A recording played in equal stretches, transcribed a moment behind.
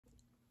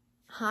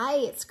Hi,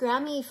 it's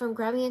Grammy from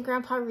Grammy and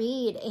Grandpa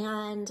Read,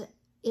 and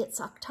it's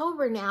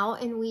October now,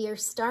 and we are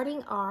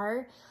starting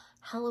our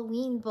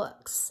Halloween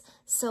books.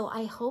 So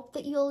I hope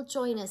that you'll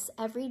join us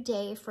every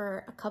day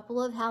for a couple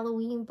of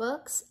Halloween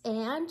books,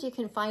 and you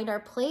can find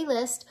our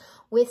playlist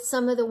with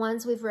some of the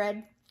ones we've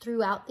read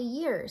throughout the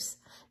years.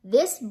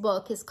 This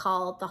book is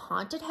called The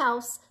Haunted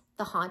House,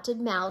 The Haunted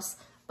Mouse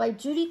by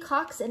Judy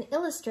Cox and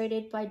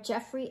illustrated by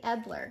Jeffrey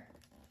Ebbeler.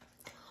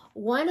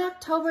 One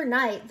October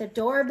night, the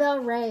doorbell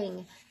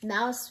rang.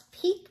 Mouse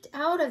peeked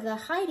out of the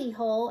hidey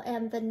hole,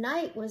 and the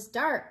night was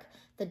dark.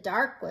 The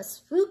dark was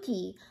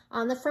spooky.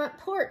 On the front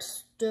porch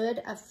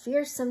stood a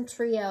fearsome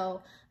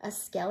trio, a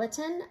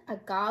skeleton, a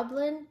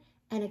goblin,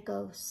 and a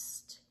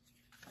ghost.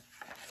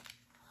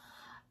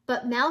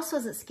 But Mouse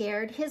wasn't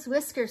scared. His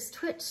whiskers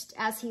twitched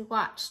as he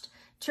watched.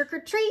 "Trick or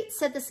treat,"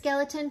 said the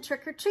skeleton.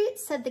 "Trick or treat,"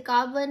 said the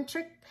goblin.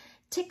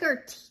 "Tick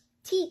or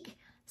teek,"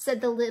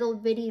 said the little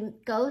bitty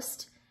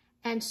ghost.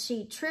 And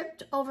she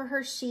tripped over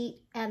her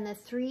sheet, and the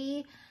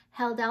three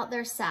held out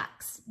their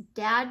sacks.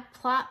 Dad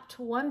plopped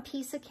one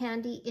piece of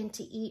candy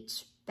into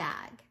each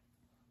bag.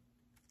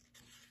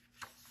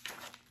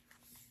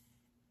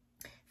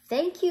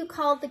 "Thank you,"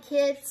 called the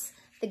kids.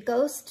 The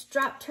ghost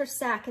dropped her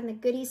sack, and the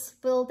goodies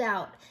spilled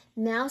out.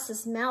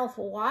 Mouse's mouth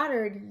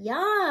watered.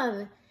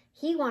 Yum!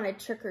 He wanted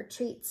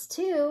trick-or-treats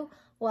too.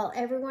 While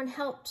everyone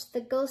helped, the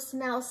ghost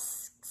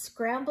mouse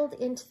scrambled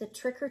into the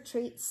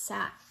trick-or-treat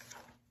sack.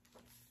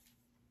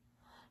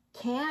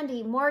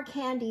 Candy, more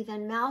candy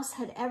than Mouse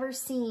had ever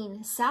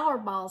seen. Sour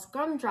balls,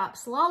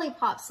 gumdrops,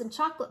 lollipops, and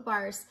chocolate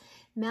bars.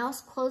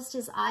 Mouse closed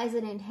his eyes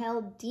and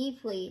inhaled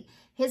deeply.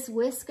 His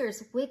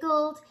whiskers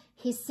wiggled.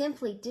 He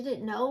simply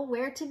didn't know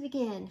where to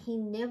begin. He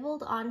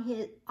nibbled on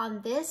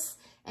this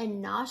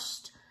and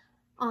noshed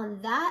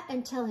on that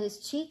until his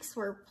cheeks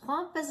were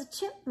plump as a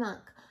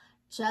chipmunk.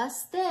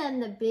 Just then,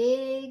 the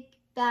big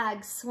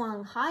bag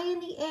swung high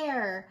in the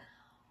air.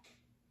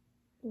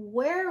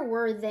 Where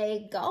were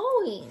they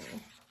going?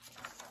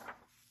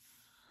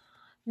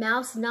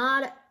 Mouse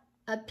gnawed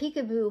a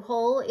peekaboo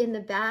hole in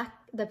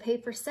the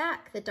paper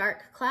sack. The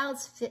dark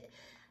clouds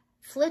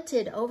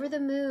flitted over the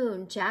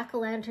moon.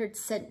 Jack-o'-lanterns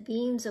sent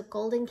beams of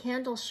golden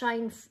candle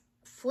shine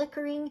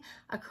flickering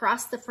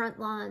across the front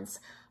lawns.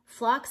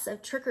 Flocks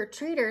of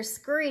trick-or-treaters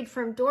scurried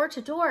from door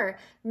to door.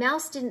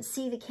 Mouse didn't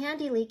see the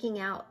candy leaking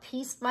out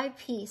piece by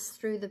piece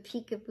through the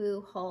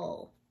peekaboo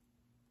hole.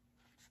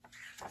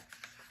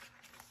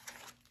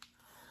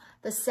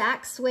 The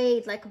sack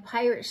swayed like a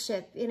pirate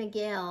ship in a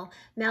gale.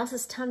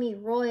 Mouse's tummy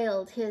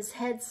roiled, his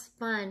head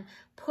spun.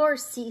 Poor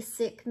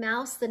seasick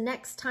Mouse. The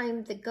next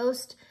time the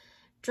ghost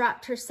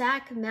dropped her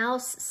sack,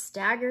 Mouse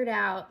staggered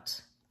out.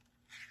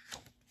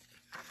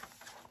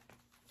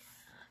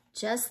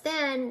 Just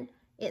then,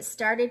 it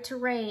started to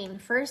rain.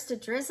 First a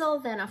drizzle,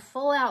 then a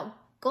full-out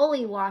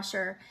gully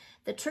washer.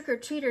 The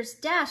trick-or-treaters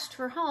dashed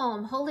for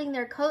home, holding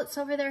their coats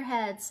over their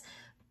heads.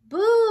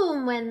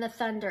 Boom went the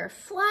thunder.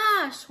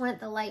 Flash went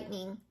the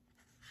lightning.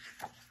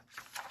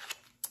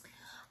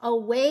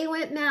 Away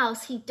went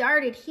Mouse. He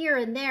darted here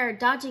and there,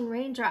 dodging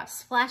raindrops,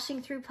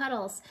 splashing through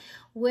puddles.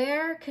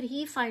 Where could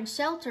he find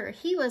shelter?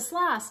 He was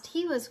lost.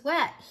 He was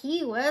wet.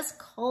 He was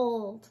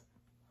cold.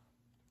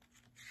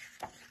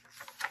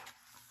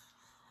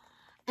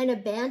 An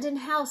abandoned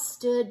house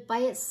stood by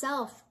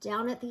itself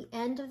down at the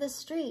end of the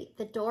street.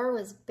 The door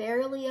was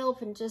barely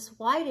open, just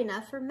wide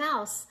enough for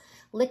Mouse.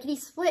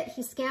 Lickety-split,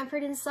 he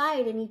scampered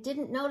inside, and he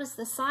didn't notice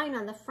the sign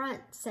on the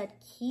front said,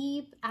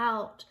 "Keep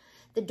out."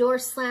 The door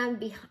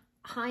slammed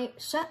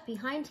shut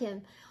behind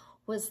him.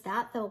 Was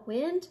that the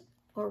wind,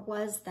 or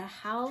was the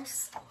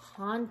house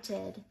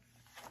haunted?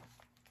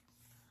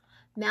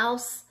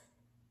 Mouse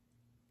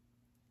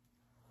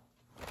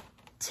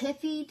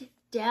tippied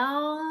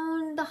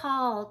down the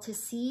hall to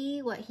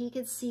see what he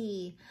could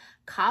see.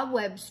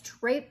 Cobwebs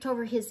draped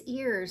over his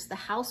ears. The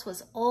house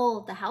was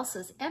old. The house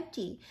was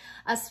empty.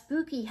 A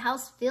spooky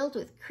house filled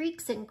with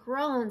creaks and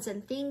groans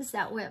and things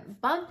that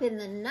went bump in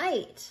the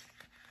night.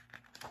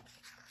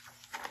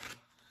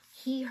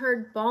 He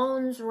heard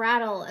bones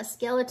rattle, a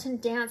skeleton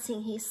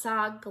dancing. He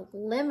saw a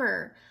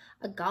glimmer,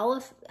 a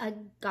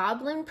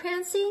goblin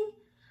prancing,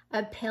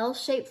 a pale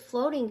shape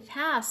floating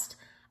past,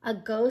 a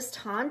ghost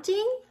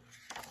haunting.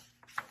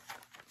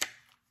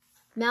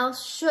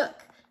 Mouse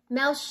shook,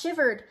 Mouse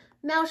shivered,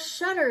 Mouse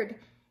shuddered.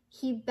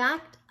 He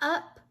backed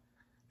up,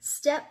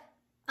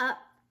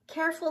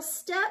 careful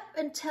step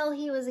until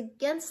he was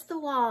against the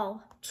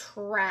wall,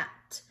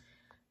 trapped.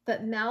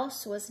 But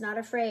Mouse was not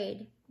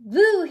afraid.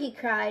 "Boo!" he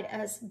cried,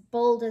 as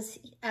bold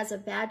as a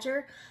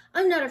badger.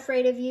 "I'm not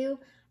afraid of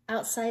you."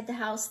 Outside the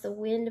house, the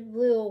wind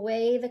blew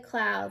away the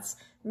clouds.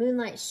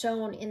 Moonlight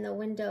shone in the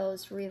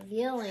windows,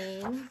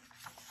 revealing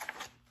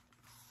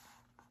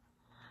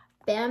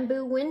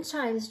bamboo wind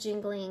chimes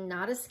jingling,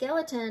 not a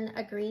skeleton,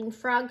 a green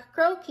frog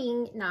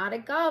croaking, not a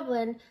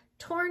goblin,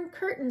 torn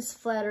curtains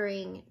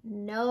fluttering,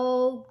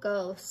 no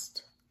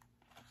ghost.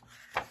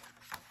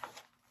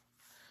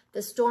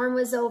 The storm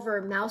was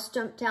over. Mouse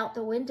jumped out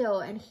the window,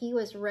 and he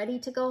was ready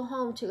to go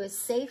home to his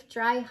safe,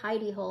 dry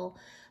hidey hole.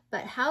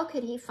 But how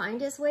could he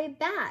find his way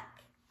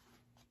back?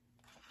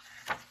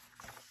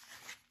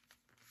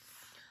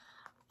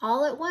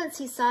 All at once,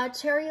 he saw a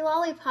cherry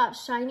lollipop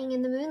shining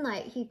in the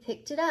moonlight. He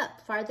picked it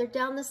up. Farther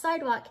down the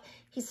sidewalk,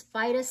 he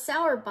spied a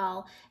sour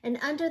ball, and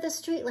under the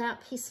street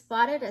lamp, he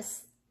spotted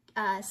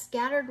a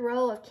scattered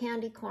row of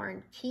candy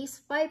corn. Piece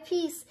by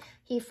piece,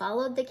 he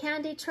followed the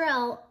candy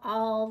trail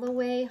all the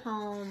way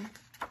home.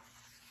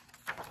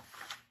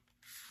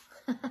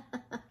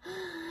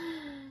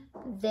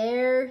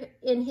 There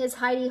in his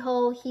hidey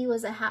hole,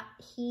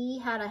 he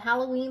had a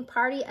Halloween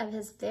party of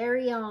his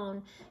very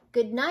own.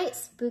 Good night,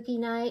 spooky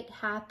night.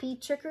 Happy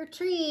trick or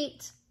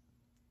treat.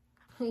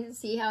 You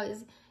see how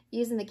he's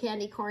using the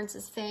candy corns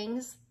as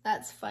fangs?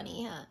 That's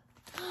funny, huh?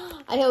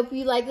 I hope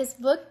you like this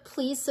book.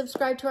 Please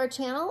subscribe to our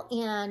channel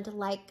and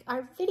like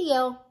our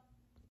video.